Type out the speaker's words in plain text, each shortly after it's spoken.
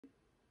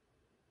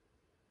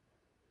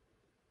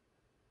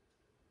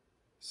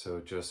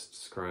So just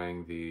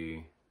scrying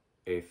the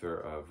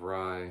Aethyr of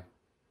RII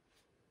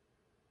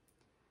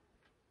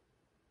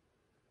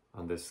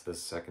on the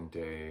second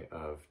day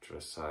of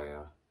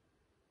Drasaya.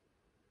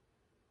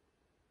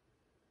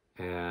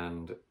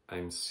 And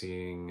I'm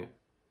seeing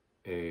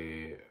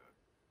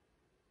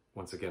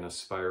once again, a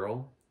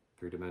spiral,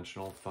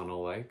 three-dimensional,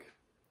 funnel-like.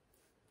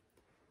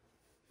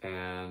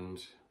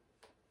 And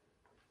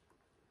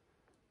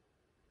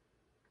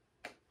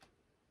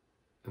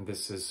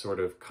this is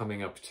sort of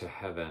coming up to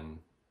heaven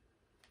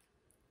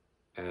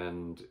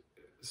and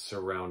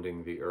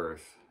surrounding the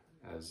earth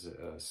as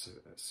a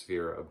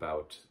sphere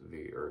about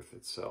the earth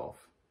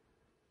itself.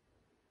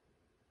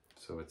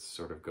 So it's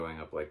sort of going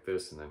up like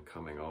this and then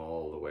coming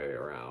all the way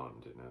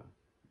around in a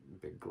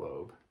big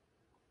globe.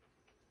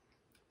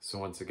 So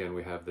once again,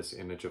 we have this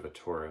image of a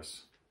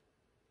torus.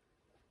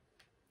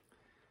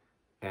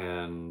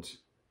 And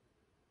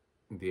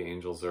the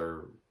angels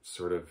are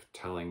sort of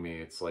telling me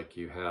it's like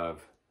you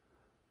have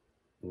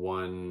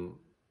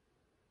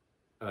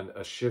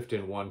a shift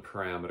in one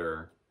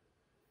parameter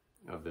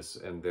of this,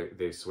 and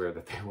they swear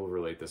that they will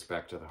relate this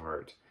back to the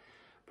heart.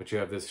 But you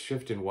have this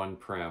shift in one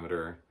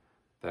parameter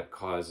that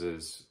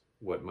causes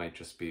what might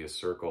just be a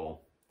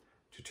circle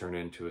to turn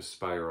into a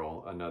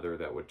spiral, another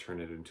that would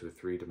turn it into a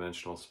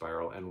three-dimensional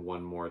spiral, and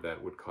one more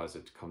that would cause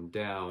it to come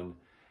down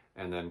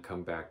and then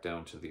come back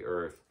down to the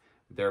earth,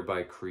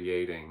 thereby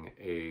creating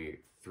a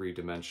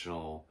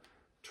three-dimensional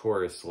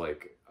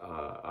torus-like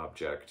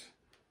object,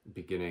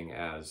 beginning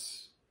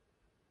as,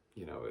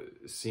 you know,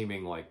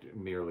 seeming like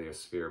merely a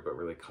sphere, but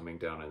really coming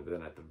down and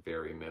then at the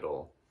very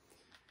middle,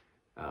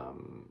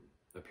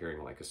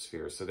 appearing like a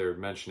sphere. So they're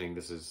mentioning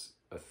this is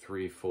a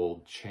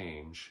threefold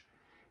change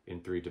in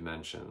 3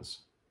 dimensions.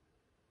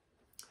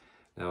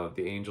 Now,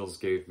 the angels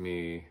gave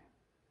me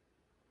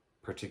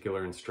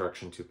particular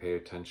instruction to pay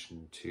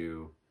attention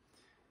to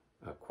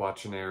a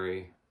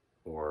quaternary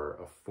or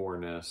a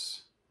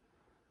fourness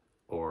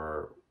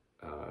or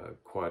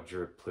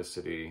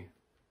quadruplicity,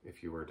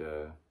 if you were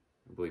to,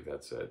 I believe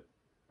that's it.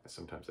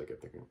 Sometimes I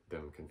get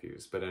them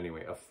confused. But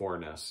anyway, a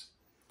fourness.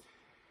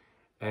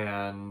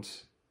 And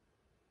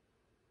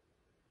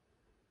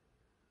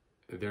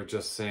they're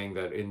just saying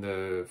that in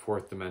the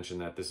 4th dimension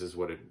that this is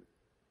what it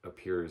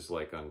appears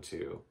like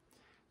unto.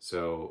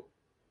 So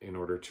in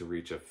order to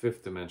reach a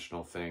 5th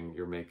dimensional thing,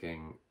 you're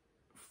making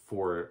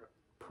 4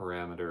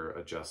 parameter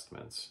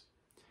adjustments.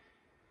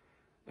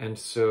 And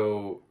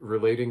so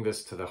relating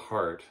this to the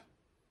heart,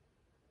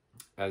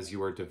 as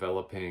you are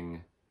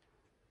developing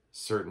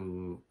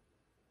certain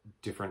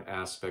different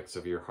aspects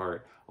of your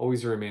heart,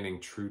 always remaining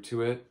true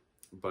to it,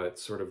 but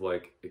sort of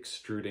like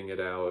extruding it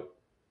out,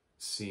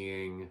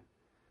 seeing,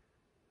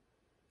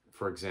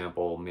 for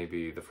example,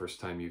 maybe the first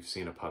time you've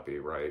seen a puppy,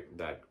 right?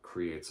 That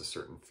creates a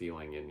certain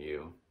feeling in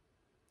you.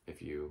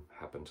 If you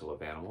happen to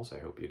love animals, I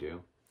hope you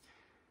do.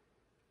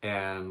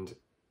 And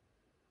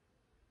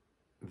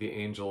the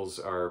angels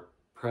are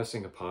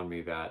pressing upon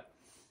me that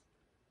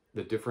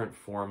the different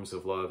forms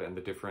of love and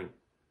the different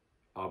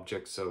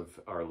objects of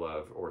our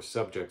love, or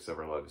subjects of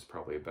our love is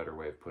probably a better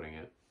way of putting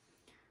it.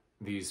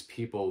 These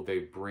people, they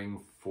bring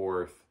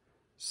forth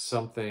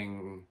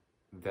something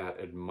that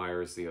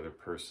admires the other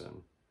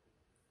person.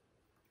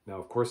 Now,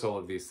 of course, all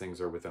of these things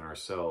are within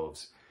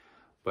ourselves,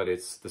 but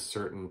it's the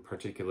certain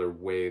particular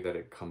way that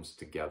it comes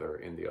together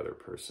in the other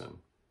person,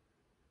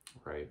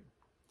 right?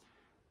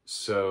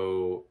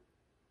 So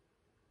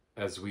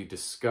as we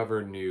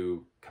discover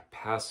new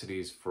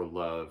capacities for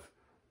love,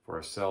 for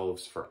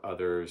ourselves, for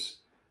others,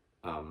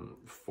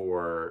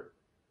 for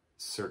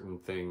certain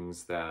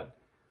things, that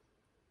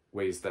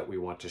ways that we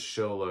want to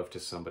show love to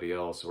somebody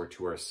else or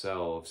to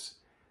ourselves,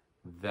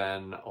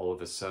 then all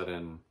of a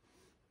sudden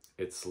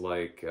it's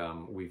like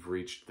we've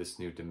reached this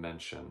new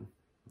dimension,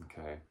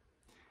 okay?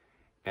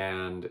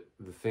 And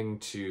the thing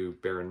to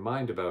bear in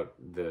mind about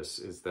this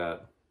is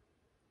that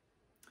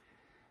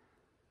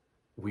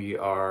we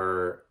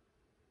are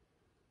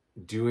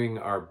doing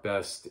our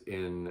best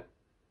in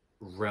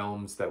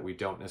realms that we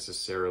don't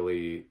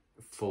necessarily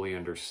fully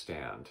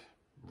understand,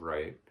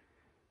 right?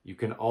 You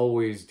can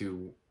always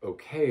do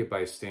okay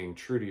by staying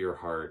true to your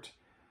heart,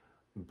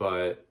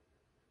 but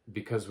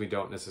because we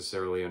don't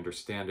necessarily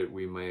understand it,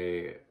 we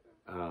may,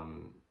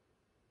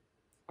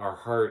 our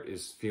heart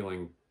is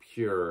feeling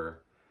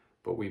pure,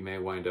 but we may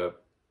wind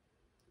up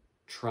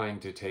trying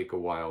to take a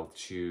while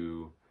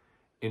to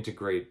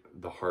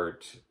integrate the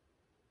heart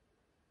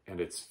and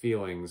its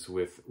feelings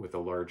with a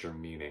larger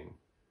meaning.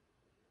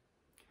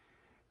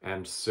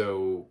 And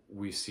so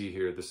we see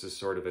here, this is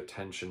sort of a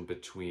tension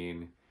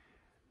between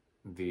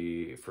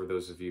for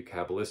those of you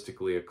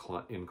Kabbalistically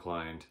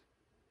inclined,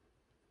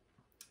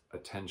 a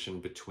tension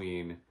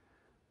between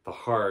the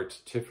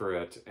heart,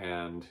 Tiferet,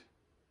 and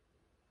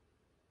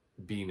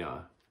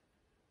Bina,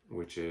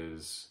 which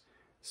is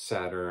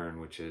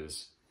Saturn, which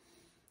is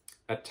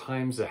at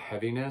times a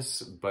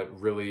heaviness, but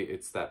really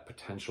it's that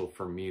potential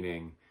for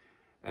meaning.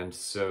 And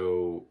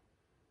so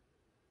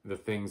the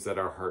things that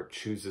our heart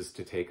chooses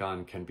to take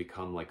on can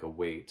become like a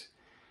weight.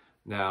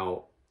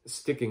 Now,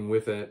 sticking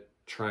with it,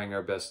 trying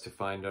our best to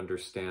find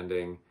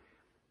understanding,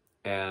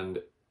 and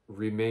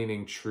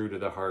remaining true to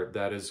the heart.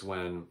 That is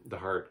when the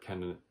heart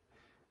can,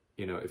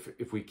 you know,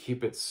 if we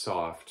keep it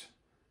soft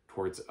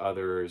towards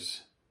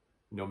others,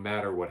 no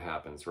matter what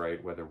happens,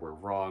 right? Whether we're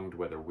wronged,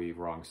 whether we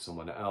wrong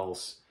someone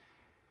else,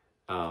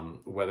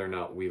 whether or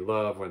not we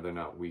love, whether or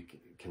not we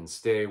can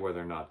stay,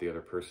 whether or not the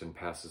other person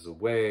passes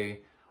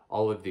away,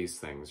 all of these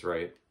things,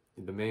 right?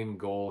 The main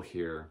goal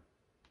here,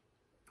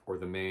 or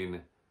the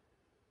main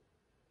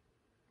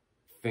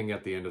thing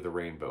at the end of the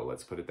rainbow,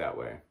 let's put it that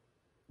way,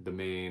 the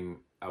main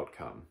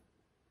outcome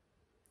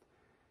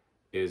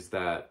is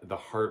that the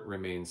heart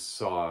remains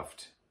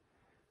soft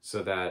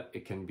so that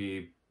it can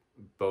be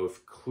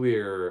both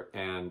clear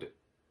and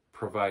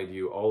provide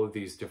you all of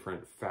these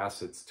different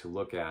facets to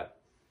look at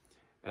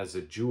as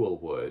a jewel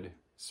would,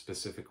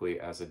 specifically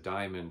as a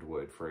diamond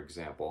would, for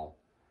example.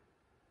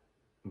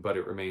 But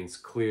it remains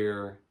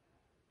clear,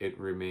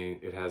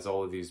 it has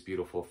all of these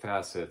beautiful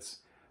facets,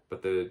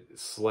 but the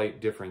slight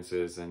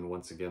differences, and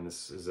once again,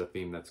 this is a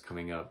theme that's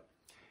coming up,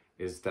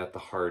 is that the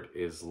heart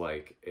is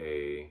like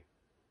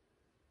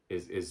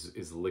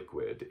is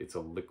liquid. It's a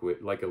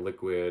liquid, like a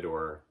liquid,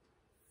 or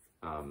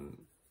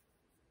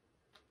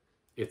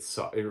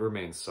it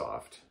remains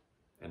soft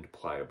and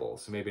pliable.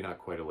 So maybe not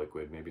quite a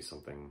liquid, maybe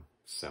something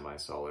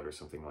semi-solid or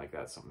something like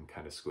that, something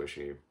kind of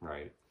squishy,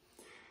 right?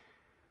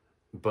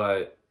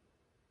 But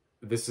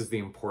this is the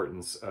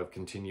importance of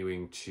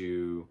continuing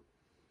to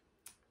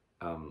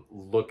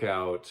look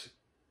out,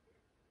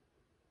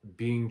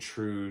 being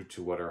true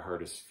to what our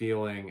heart is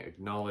feeling,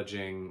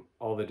 acknowledging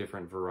all the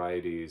different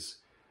varieties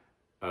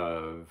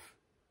of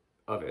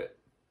it,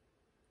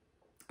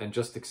 and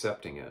just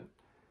accepting it.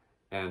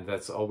 And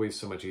that's always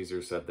so much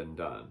easier said than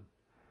done,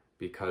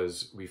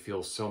 because we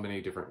feel so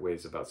many different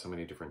ways about so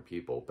many different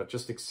people. But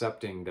just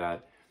accepting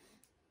that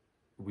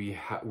we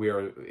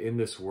are in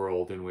this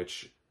world in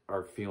which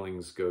our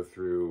feelings go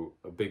through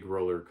a big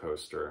roller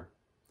coaster,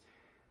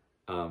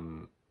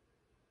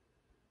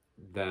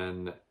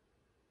 then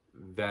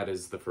that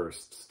is the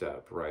first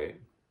step, right?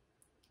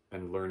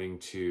 And learning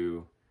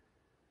to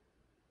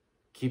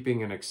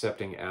keeping an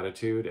accepting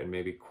attitude, and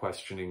maybe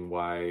questioning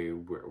why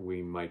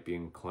we might be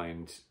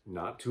inclined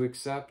not to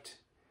accept,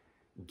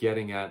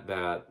 getting at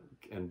that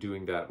and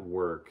doing that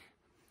work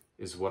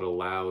is what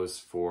allows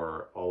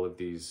for all of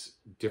these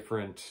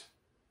different,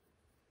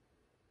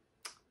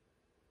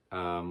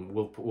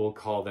 we'll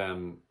call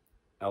them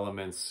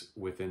elements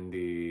within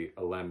the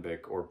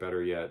alembic, or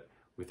better yet,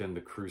 within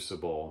the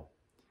crucible.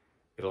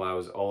 It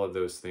allows all of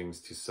those things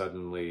to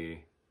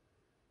suddenly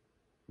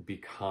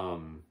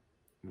become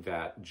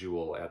that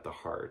jewel at the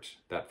heart,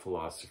 that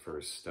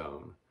philosopher's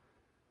stone.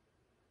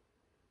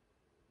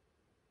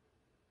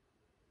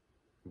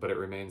 But it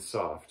remains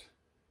soft.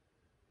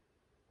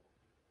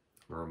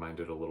 I'm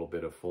reminded a little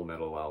bit of Full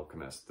Metal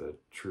Alchemist. The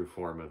true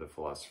form of the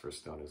philosopher's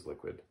stone is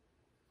liquid.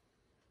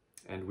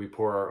 And we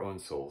pour our own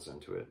souls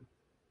into it.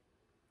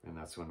 And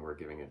that's when we're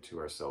giving it to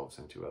ourselves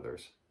and to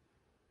others.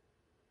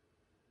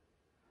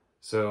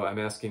 So I'm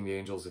asking the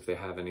angels if they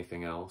have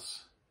anything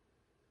else.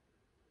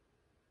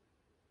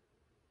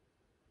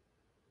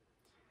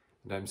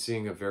 And I'm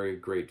seeing a very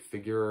great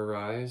figure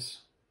arise.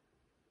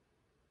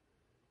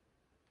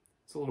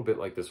 It's a little bit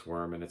like this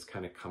worm, and it's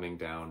kind of coming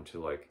down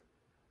to like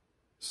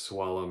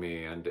swallow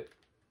me. And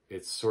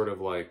it's sort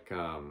of like,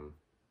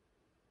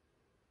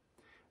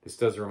 this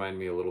does remind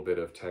me a little bit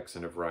of Tex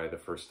and of RII the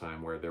first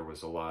time, where there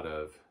was a lot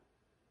of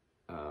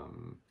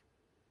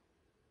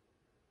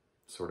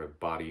sort of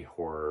body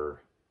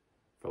horror,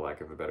 for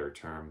lack of a better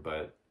term.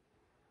 But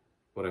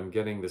what I'm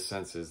getting the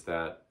sense is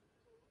that,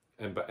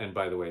 and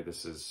by the way,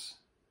 this is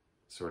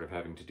sort of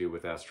having to do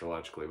with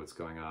astrologically what's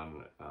going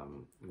on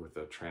with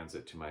the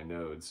transit to my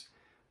nodes,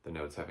 the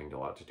nodes having a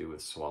lot to do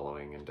with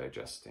swallowing and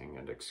digesting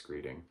and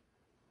excreting.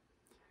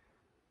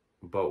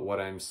 But what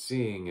I'm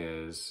seeing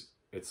is,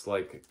 it's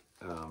like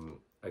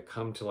I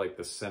come to like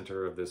the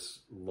center of this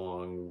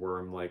long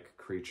worm-like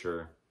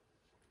creature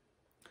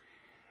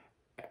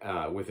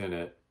within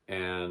it,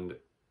 and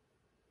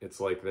it's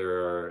like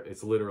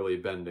it's literally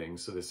bending.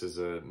 So this is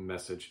a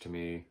message to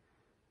me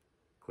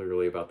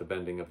clearly about the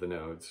bending of the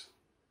nodes.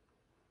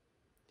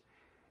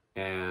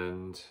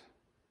 And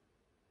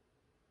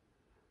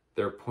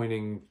they're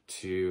pointing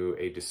to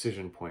a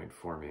decision point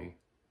for me.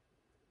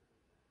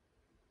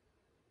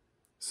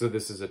 So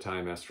this is a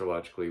time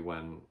astrologically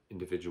when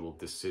individual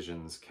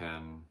decisions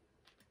can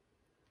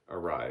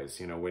arise,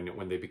 you know,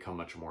 when they become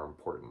much more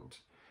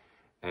important.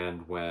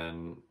 And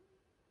when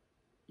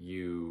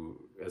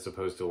you, as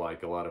opposed to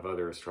like a lot of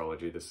other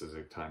astrology, this is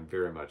a time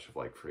very much of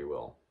like free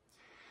will.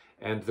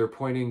 And they're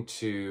pointing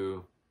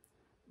to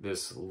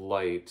this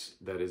light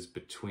that is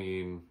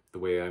between, the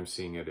way I'm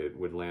seeing it, it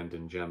would land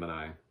in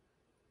Gemini.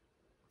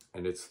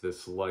 And it's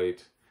this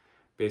light,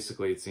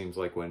 basically it seems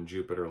like when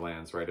Jupiter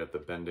lands right at the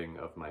bending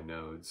of my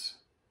nodes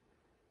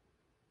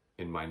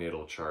in my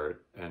natal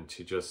chart, and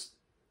to just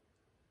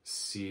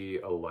see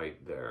a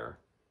light there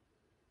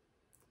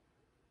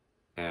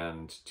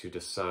and to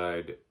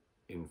decide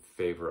in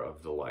favor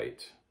of the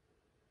light.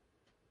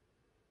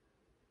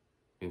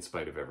 in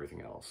spite of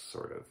everything else,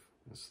 sort of,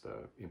 is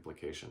the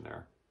implication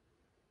there.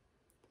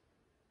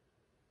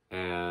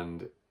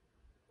 And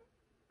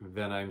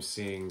then I'm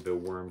seeing the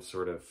worm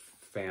sort of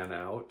fan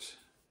out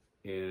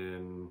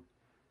in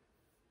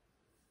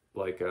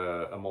like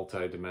a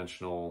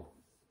multi-dimensional,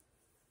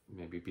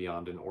 maybe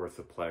beyond an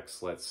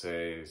orthoplex, let's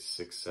say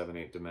 6, 7,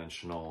 8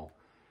 dimensional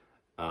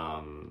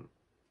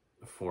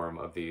form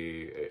of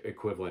the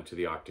equivalent to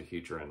the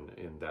octahedron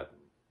in that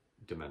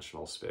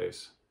dimensional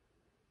space.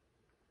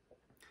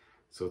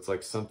 So it's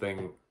like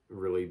something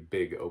really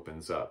big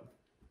opens up.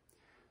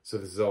 So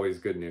this is always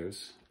good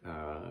news.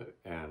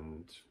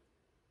 And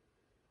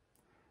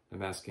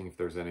I'm asking if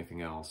there's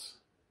anything else.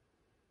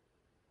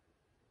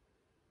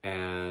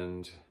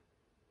 And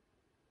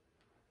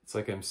it's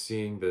like I'm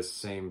seeing this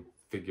same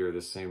figure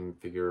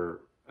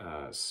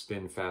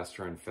spin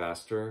faster and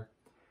faster.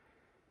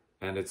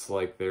 And it's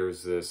like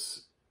there's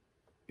this,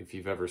 if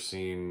you've ever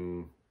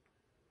seen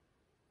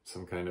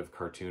some kind of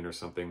cartoon or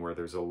something where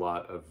there's a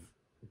lot of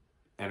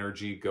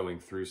energy going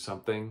through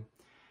something,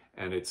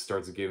 and it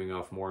starts giving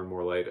off more and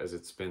more light as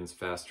it spins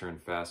faster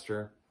and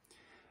faster.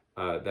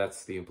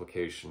 That's the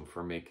implication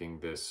for making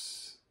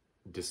this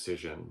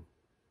decision,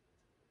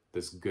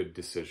 this good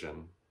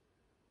decision.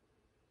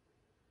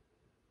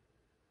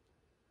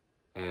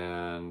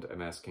 And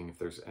I'm asking if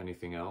there's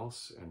anything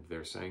else, and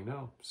they're saying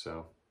no.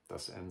 So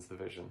thus ends the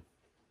vision.